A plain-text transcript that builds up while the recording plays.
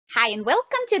Hi, and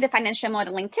welcome to the Financial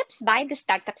Modeling Tips by the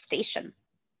Startup Station.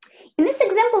 In this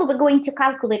example, we're going to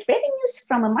calculate revenues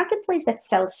from a marketplace that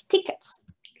sells tickets.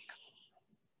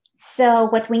 So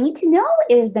what we need to know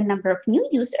is the number of new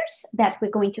users that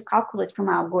we're going to calculate from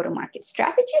our go-to-market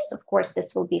strategies. Of course,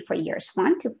 this will be for years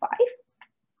 1 to 5.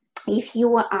 If you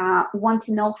want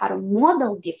to know how to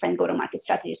model different go-to-market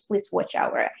strategies, please watch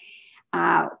our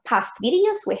past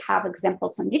videos. We have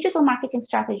examples on digital marketing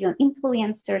strategy, on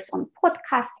influencers, on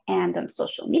podcasts, and on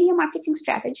social media marketing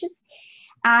strategies.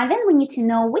 Then we need to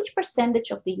know which percentage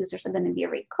of the users are going to be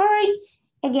recurring.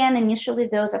 Again, initially,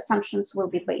 those assumptions will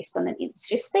be based on an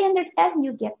industry standard. As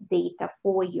you get data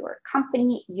for your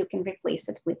company, you can replace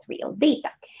it with real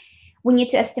data. We need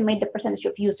to estimate the percentage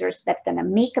of users that are going to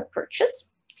make a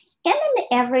purchase, and then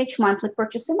the average monthly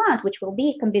purchase amount, which will be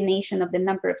a combination of the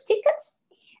number of tickets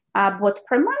bought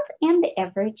per month and the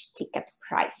average ticket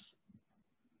price.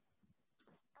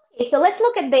 Okay, so let's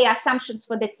look at the assumptions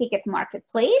for the ticket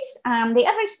marketplace. The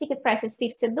average ticket price is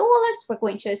 $50. We're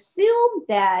going to assume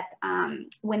that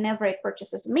whenever a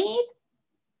purchase is made,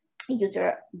 a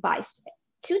user buys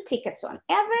 2 tickets on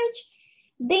average.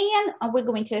 Then we're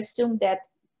going to assume that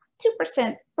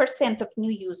 2% of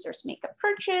new users make a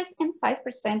purchase and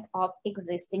 5% of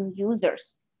existing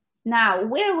users. Now,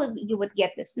 where you would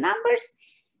get these numbers?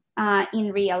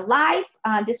 In real life,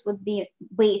 this would be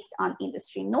based on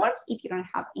industry norms if you don't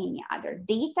have any other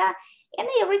data. And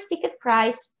the average ticket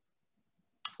price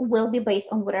will be based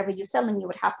on whatever you're selling. You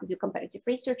would have to do competitive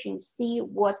research and see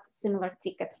what similar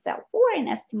tickets sell for and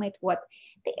estimate what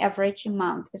the average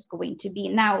amount is going to be.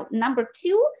 Now, number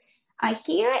 2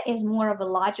 here is more of a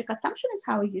logic assumption, is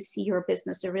how you see your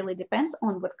business. It really depends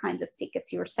on what kinds of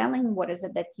tickets you're selling. What is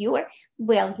it that you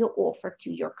offer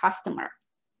to your customer?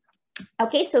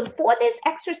 Okay, so for this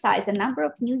exercise, the number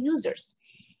of new users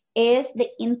is the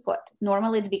input.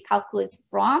 Normally to be calculated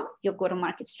from your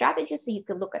go-to-market strategy. So you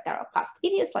can look at our past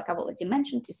videos, like I've already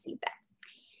mentioned, to see that.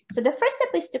 So the first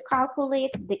step is to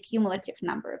calculate the cumulative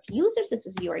number of users. This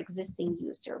is your existing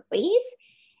user base.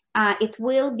 It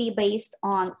will be based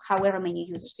on however many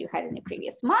users you had in the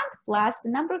previous month, plus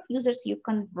the number of users you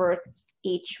convert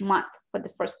each month. For the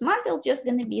first month, it's just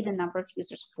going to be the number of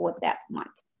users for that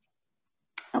month.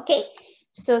 Okay,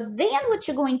 so then what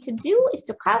you're going to do is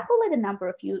to calculate the number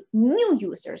of new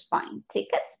users buying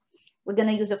tickets. We're going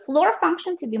to use a floor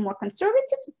function to be more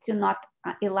conservative, to not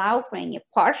allow for any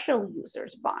partial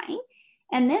users buying.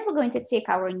 And then we're going to take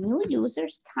our new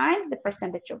users times the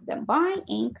percentage of them buying,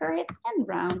 anchor it, and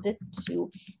round it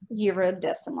to 0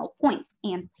 decimal points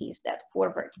and paste that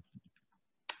forward.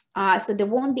 So there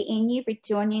won't be any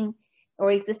returning or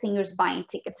existing users buying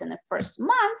tickets in the first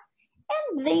month.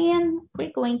 And then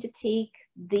we're going to take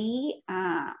the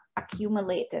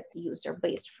accumulated user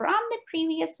base from the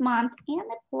previous month and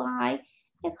apply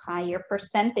a higher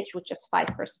percentage, which is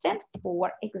 5%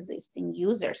 for existing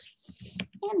users,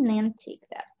 and then take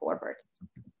that forward.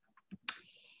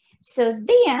 So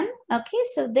then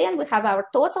we have our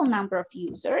total number of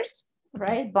users,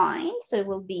 right, buying. So it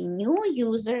will be new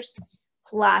users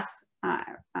plus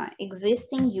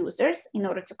existing users in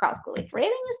order to calculate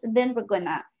revenues. And then we're going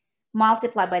to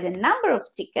multiply by the number of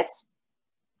tickets,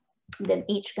 then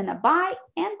each gonna buy,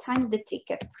 and times the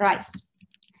ticket price,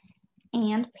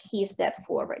 and paste that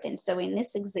forward. And so in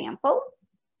this example,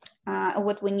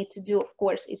 what we need to do, of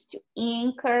course, is to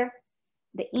anchor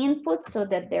the inputs so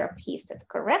that they're pasted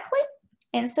correctly.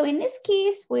 And so in this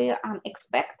case, we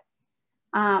expect,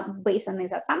 based on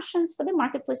these assumptions, for the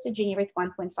marketplace to generate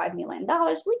 $1.5 million,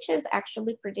 which is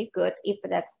actually pretty good if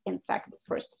that's in fact the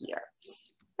first year,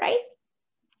 right?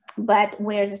 But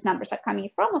where these numbers are coming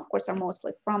from, of course, are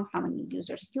mostly from how many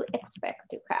users you expect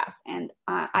to have. And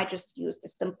I just used a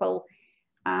simple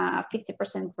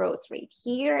 50% growth rate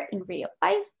here. In real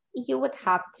life, you would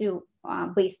have to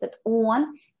base it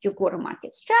on your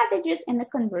go-to-market strategies and the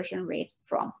conversion rate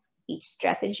from each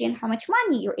strategy and how much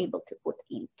money you're able to put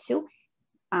into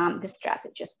the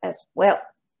strategies as well.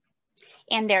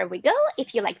 And there we go.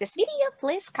 If you like this video,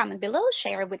 please comment below,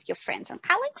 share it with your friends and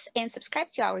colleagues, and subscribe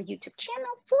to our YouTube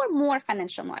channel for more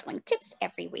financial modeling tips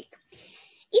every week.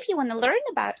 If you want to learn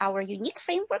about our unique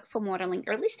framework for modeling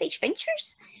early-stage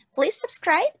ventures, please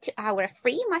subscribe to our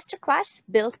free masterclass,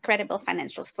 Build Credible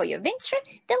Financials for Your Venture.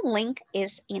 The link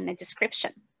is in the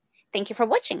description. Thank you for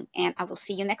watching, and I will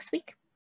see you next week.